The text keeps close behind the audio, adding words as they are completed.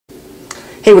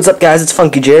Hey, what's up guys, it's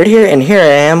Funky Jared here, and here I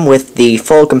am with the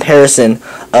full comparison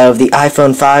of the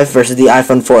iPhone 5 versus the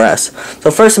iPhone 4S. So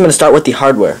first I'm going to start with the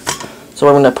hardware. So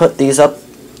we're going to put these up,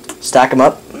 stack them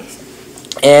up,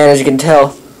 and as you can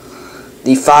tell,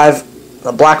 the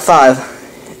Black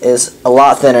 5 is a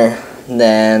lot thinner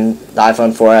than the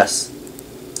iPhone 4S.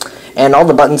 And all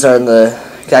the buttons are in the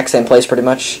exact same place pretty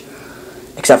much,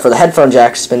 except for the headphone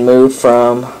jack's been moved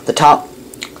from the top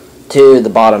to the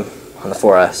bottom on the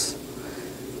 4S.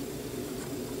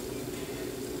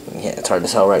 Yeah, it's hard to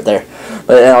tell right there.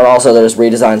 But also there's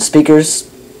redesigned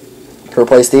speakers to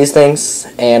replace these things,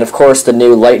 and of course the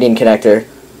new lightning connector,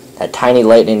 that tiny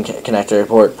lightning connector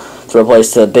port to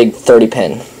replace the big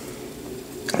 30-pin.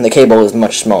 And the cable is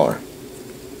much smaller.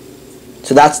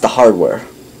 So that's the hardware.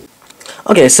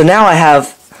 Okay, so now I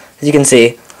have, as you can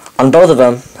see, on both of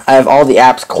them, I have all the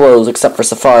apps closed except for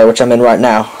Safari, which I'm in right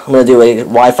now. I'm going to do a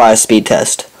Wi-Fi speed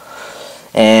test.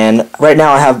 And right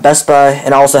now I have Best Buy,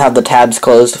 and I also have the tabs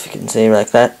closed, if you can see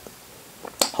like that.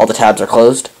 All the tabs are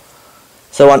closed.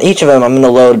 So on each of them, I'm going to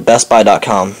load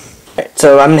bestbuy.com. Right,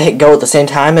 so I'm going to hit go at the same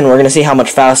time, and we're going to see how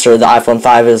much faster the iPhone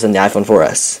 5 is than the iPhone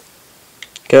 4S.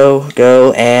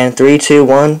 Go, and 3, 2,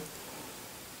 1.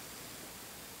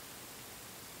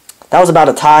 That was about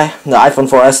a tie. The iPhone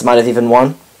 4S might have even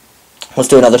won. Let's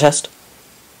do another test.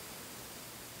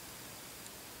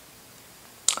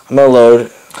 I'm going to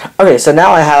load. Okay, so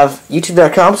now I have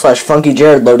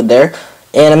youtube.com/funkyjared loaded there,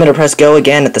 and I'm going to press go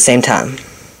again at the same time.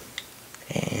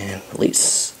 And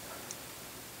release.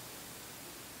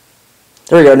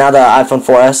 There we go, now the iPhone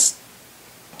 4S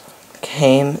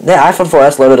came. The iPhone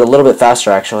 4S loaded a little bit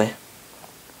faster actually.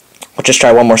 We'll just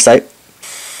try one more site.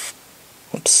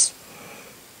 Oops.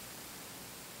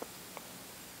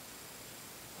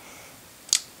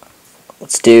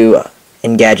 Let's do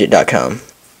Engadget.com.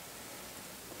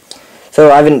 So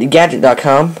I've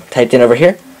Engadget.com typed in over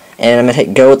here, and I'm going to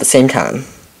hit go at the same time.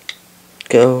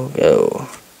 Go,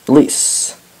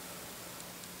 release.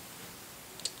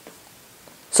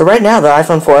 So right now the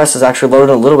iPhone 4S is actually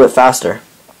loading a little bit faster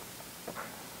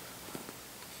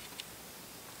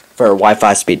for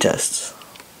Wi-Fi speed tests.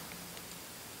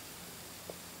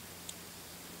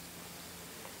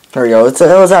 There we go, it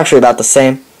was actually about the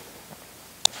same.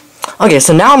 Okay,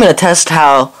 so now I'm going to test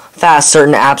how fast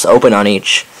certain apps open on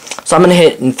each. So I'm going to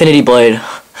hit Infinity Blade.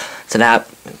 It's an app.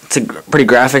 It's a pretty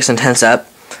graphics intense app.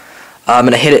 I'm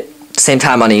going to hit it at the same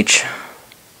time on each.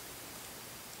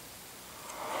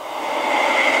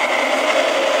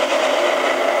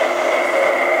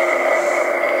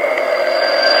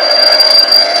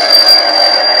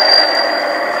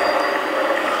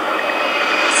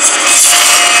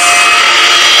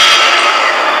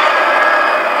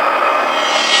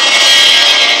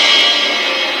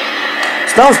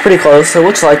 So that was pretty close. It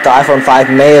looks like the iPhone 5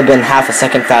 may have been half a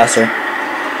second faster.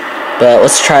 But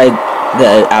let's try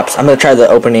the apps. I'm going to try the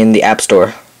opening the App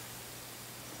Store.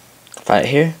 Find it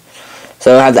here.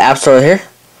 So I have the App Store here,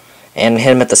 and hit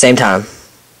them at the same time.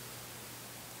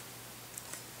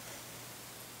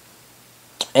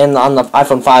 And on the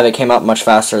iPhone 5 it came up much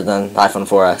faster than the iPhone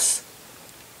 4S.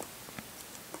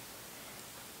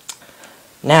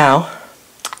 Now,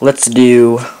 let's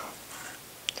do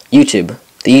YouTube.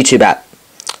 The YouTube app.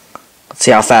 Let's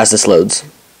see how fast this loads.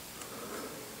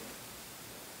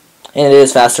 And it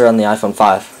is faster on the iPhone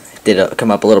 5. It did come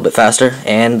up a little bit faster,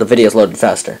 and the video is loaded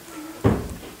faster.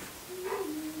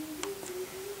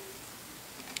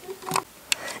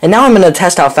 And now I'm going to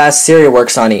test how fast Siri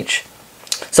works on each.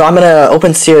 So I'm going to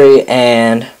open Siri,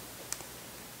 and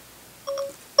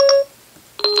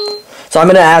so I'm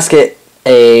going to ask it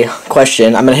a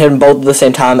question. I'm going to hit them both at the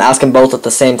same time, ask them both at the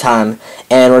same time,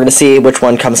 and we're going to see which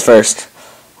one comes first,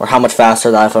 or how much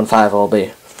faster the iPhone 5 will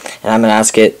be. And I'm going to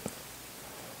ask it,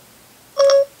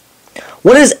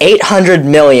 what is 800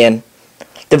 million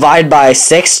divided by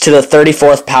 6 to the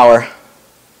 34th power?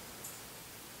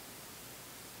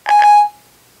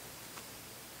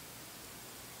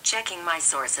 Checking my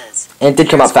sources. And it did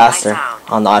come up faster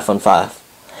on the iPhone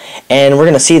 5. And we're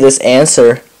going to see this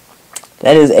answer.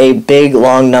 That is a big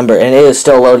long number, and it is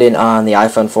still loading on the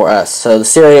iPhone 4S. So the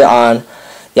Siri on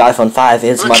the iPhone 5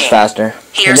 is much faster.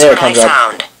 Here's what I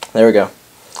found. There we go.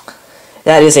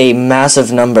 That is a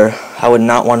massive number. I would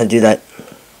not want to do that.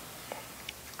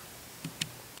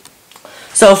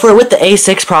 So with the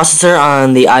A6 processor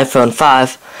on the iPhone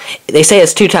 5, they say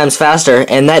it's 2 times faster,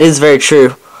 and that is very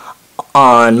true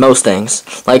on most things.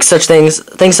 Like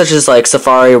things such as like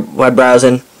Safari, web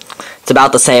browsing, it's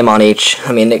about the same on each.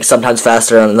 I mean, it's sometimes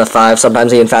faster on the 5,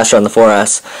 sometimes even faster on the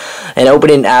 4S. And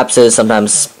opening apps is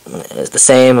sometimes the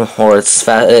same, or it's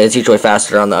usually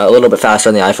faster on a little bit faster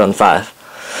on the iPhone 5.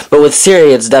 But with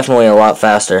Siri, it's definitely a lot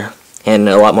faster and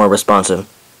a lot more responsive.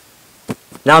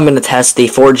 Now I'm going to test the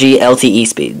 4G LTE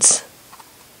speeds.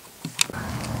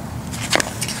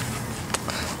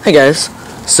 Hey guys,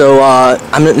 so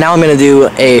I'm going to do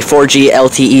a 4G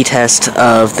LTE test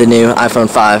of the new iPhone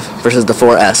 5 versus the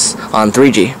 4S on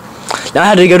 3G. Now I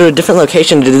had to go to a different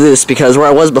location to do this because where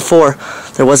I was before,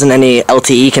 there wasn't any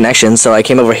LTE connection, so I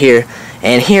came over here,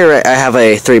 and here I have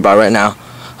a 3-bar right now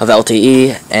of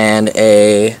LTE and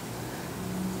a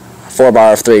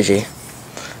 4-bar of 3G.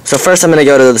 So first I'm going to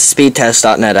go to the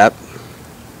speedtest.net app,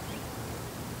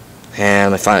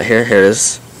 and I find it here. Here it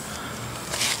is.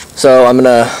 So I'm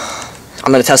gonna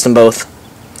test them both.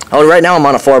 Oh, right now I'm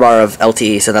on a 4-bar of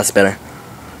LTE, so that's better.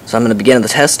 So I'm gonna begin the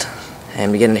test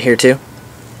and begin it here too.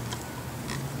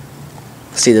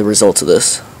 See the results of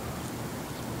this.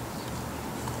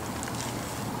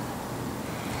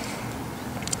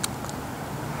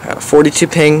 Got a 42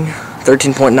 ping,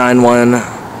 13.91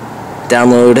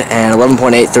 download, and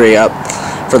 11.83 up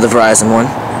for the Verizon one.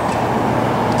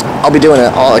 I'll be doing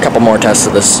a couple more tests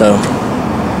of this, so.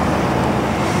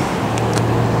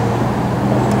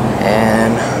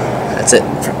 And that's it.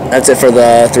 That's it for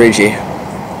the 3G.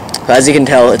 But as you can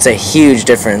tell, it's a huge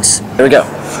difference. There we go.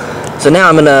 So now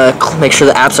I'm gonna make sure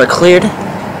the apps are cleared.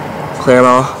 Clear them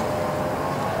all.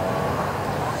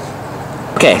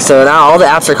 Okay, so now all the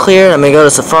apps are cleared. I'm gonna go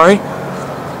to Safari,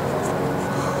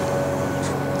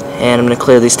 and I'm gonna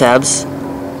clear these tabs.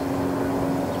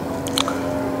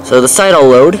 So the site I'll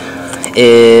load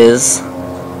is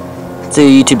to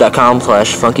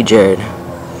youtube.com/funkyjared,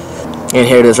 and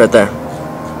here it is right there.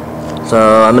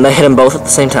 So I'm gonna hit them both at the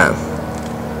same time.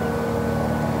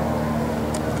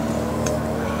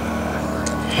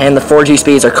 And the 4G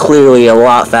speeds are clearly a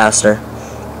lot faster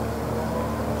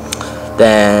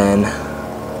than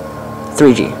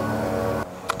 3G.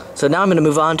 So now I'm going to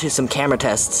move on to some camera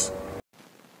tests.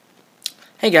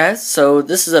 Hey guys, so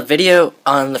this is a video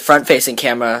on the front-facing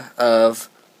camera of,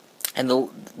 and the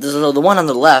one on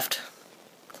the left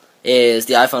is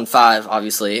the iPhone 5,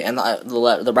 obviously, and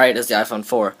the right is the iPhone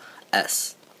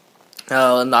 4S.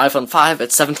 Now on the iPhone 5,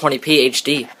 it's 720p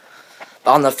HD.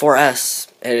 But on the 4S,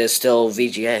 it is still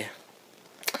VGA.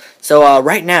 So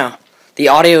right now, the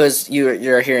audio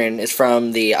you're hearing is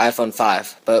from the iPhone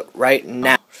 5. But right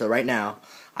now,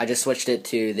 I just switched it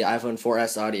to the iPhone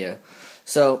 4S audio.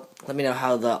 So let me know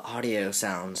how the audio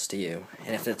sounds to you,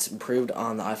 and if it's improved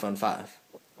on the iPhone 5.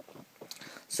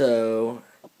 So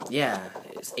yeah,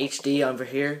 it's HD over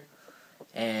here,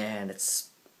 and it's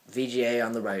VGA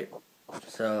on the right.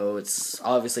 So it's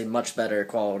obviously much better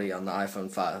quality on the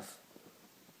iPhone 5.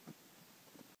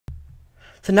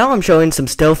 So now I'm showing some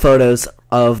still photos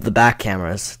of the back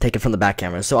cameras, taken from the back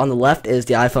cameras. So on the left is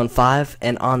the iPhone 5,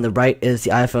 and on the right is the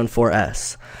iPhone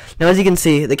 4S. Now as you can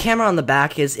see, the camera on the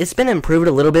back it's been improved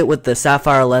a little bit with the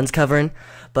sapphire lens covering,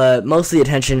 but most of the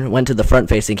attention went to the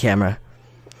front-facing camera.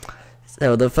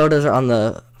 So the photos are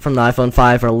from the iPhone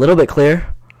 5 are a little bit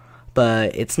clear,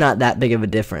 but it's not that big of a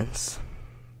difference.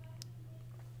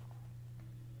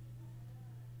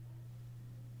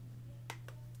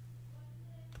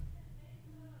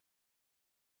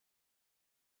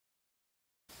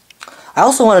 I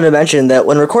also wanted to mention that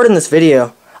when recording this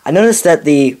video, I noticed that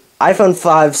the iPhone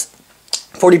 5's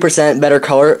 40% better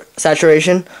color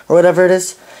saturation, or whatever it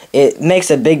is, it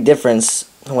makes a big difference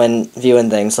when viewing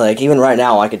things. Like, even right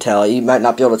now I could tell. You might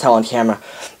not be able to tell on camera.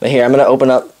 But here, I'm going to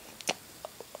open up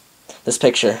this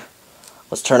picture.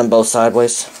 Let's turn them both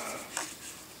sideways.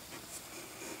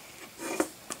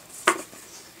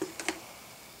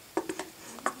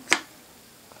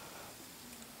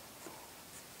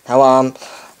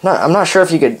 Now, I'm not sure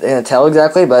if you could tell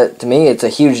exactly, but to me it's a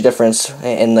huge difference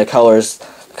in the colors.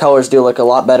 The colors do look a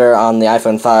lot better on the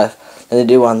iPhone 5 than they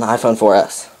do on the iPhone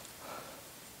 4S.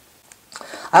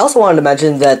 I also wanted to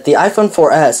mention that the iPhone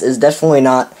 4S is definitely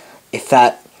not a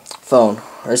fat phone,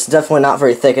 or it's definitely not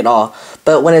very thick at all.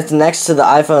 But when it's next to the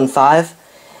iPhone 5,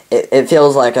 it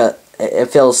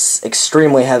feels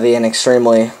extremely heavy and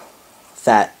extremely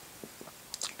fat.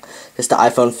 Just the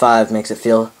iPhone 5 makes it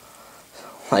feel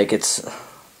like it's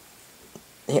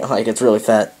really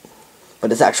fat,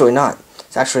 but it's actually not.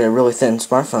 It's actually a really thin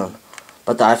smartphone,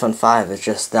 but the iPhone 5 is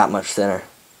just that much thinner.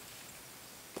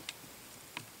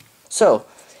 So,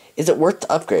 is it worth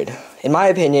the upgrade? In my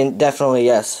opinion, definitely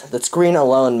yes. The screen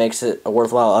alone makes it a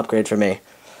worthwhile upgrade for me.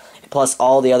 Plus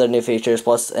all the other new features,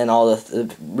 and all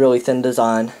the really thin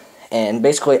design, and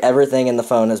basically everything in the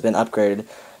phone has been upgraded,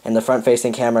 and the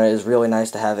front-facing camera is really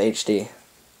nice to have HD.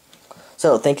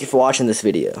 So, thank you for watching this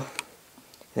video.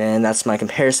 And that's my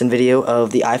comparison video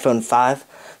of the iPhone 5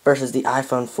 versus the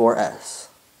iPhone 4S.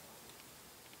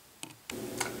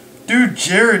 Dude,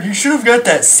 Jared, you should have got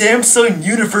that Samsung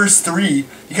Universe 3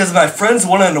 because my friends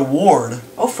won an award.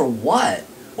 Oh, for what?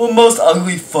 Well, most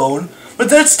ugly phone, but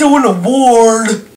that's still an award.